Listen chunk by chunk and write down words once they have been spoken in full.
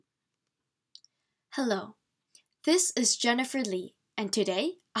Hello, this is Jennifer Lee, and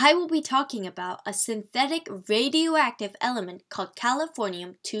today I will be talking about a synthetic radioactive element called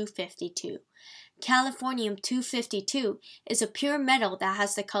californium 252. Californium 252 is a pure metal that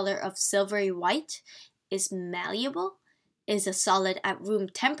has the color of silvery white, is malleable, is a solid at room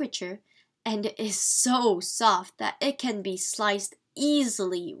temperature, and is so soft that it can be sliced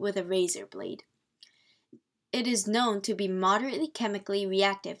easily with a razor blade. It is known to be moderately chemically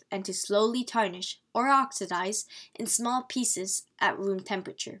reactive and to slowly tarnish or oxidize in small pieces at room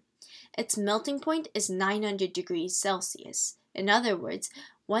temperature. Its melting point is 900 degrees Celsius, in other words,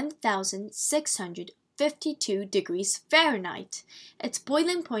 1652 degrees Fahrenheit. Its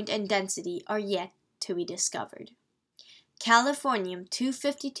boiling point and density are yet to be discovered. Californium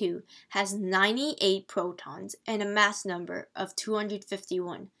 252 has 98 protons and a mass number of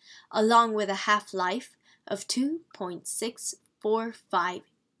 251, along with a half-life of 2.645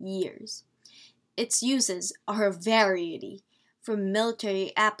 years. Its uses are a variety, from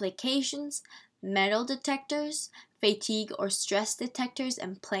military applications, metal detectors, fatigue or stress detectors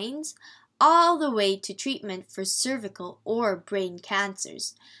in planes, all the way to treatment for cervical or brain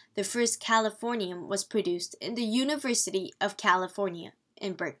cancers. The first californium was produced in the University of California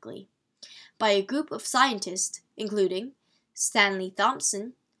in Berkeley by a group of scientists including Stanley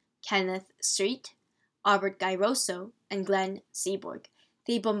Thompson, Kenneth Street, Albert Gairoso, and Glenn Seaborg.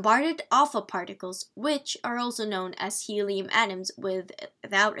 They bombarded alpha particles, which are also known as helium atoms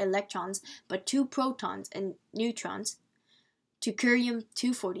without electrons but 2 protons and neutrons, to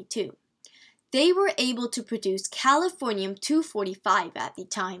curium-242. They were able to produce californium-245 at the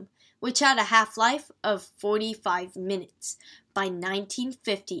time, which had a half-life of 45 minutes. By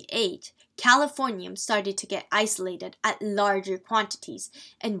 1958, californium started to get isolated at larger quantities,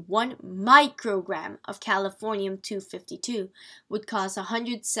 and 1 microgram of californium-252 would cause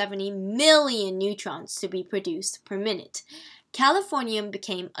 170 million neutrons to be produced per minute. Californium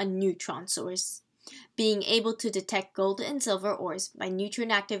became a neutron source, being able to detect gold and silver ores by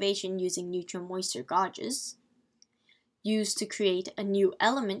neutron activation using neutron moisture gauges, used to create a new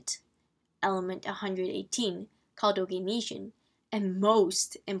element 118, called oganesson, and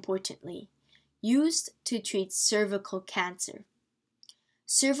most importantly, used to treat cervical cancer.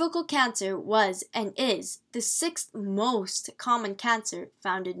 Cervical cancer was and is the 6th most common cancer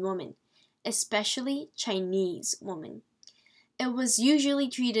found in women, especially Chinese women. It was usually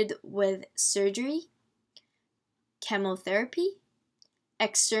treated with surgery, chemotherapy,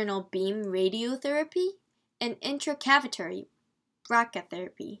 external beam radiotherapy, and intracavitary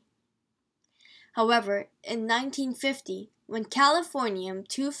brachytherapy. However, in 1950, when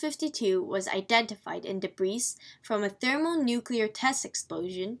californium-252 was identified in debris from a thermonuclear test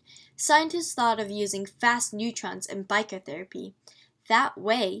explosion, scientists thought of using fast neutrons in brachytherapy. That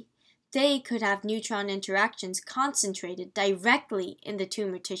way, they could have neutron interactions concentrated directly in the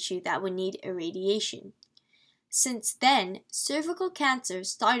tumor tissue that would need irradiation. Since then, cervical cancer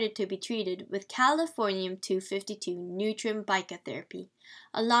started to be treated with californium-252 neutron brachytherapy,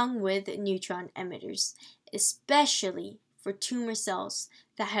 along with neutron emitters, especially for tumor cells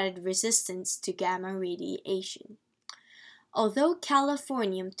that had resistance to gamma radiation. Although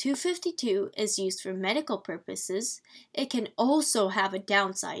californium-252 is used for medical purposes, it can also have a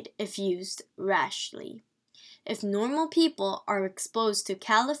downside if used rashly. If normal people are exposed to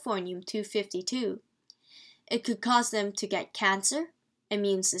californium-252, it could cause them to get cancer,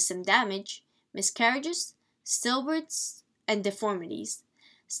 immune system damage, miscarriages, stillbirths, and deformities.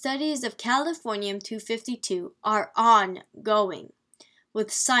 Studies of californium-252 are ongoing,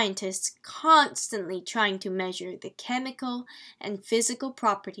 with scientists constantly trying to measure the chemical and physical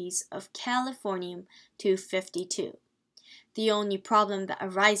properties of californium-252. The only problem that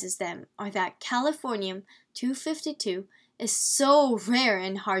arises then are that californium-252 is so rare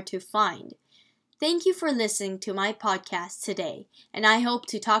and hard to find. Thank you for listening to my podcast today, and I hope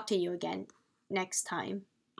to talk to you again next time.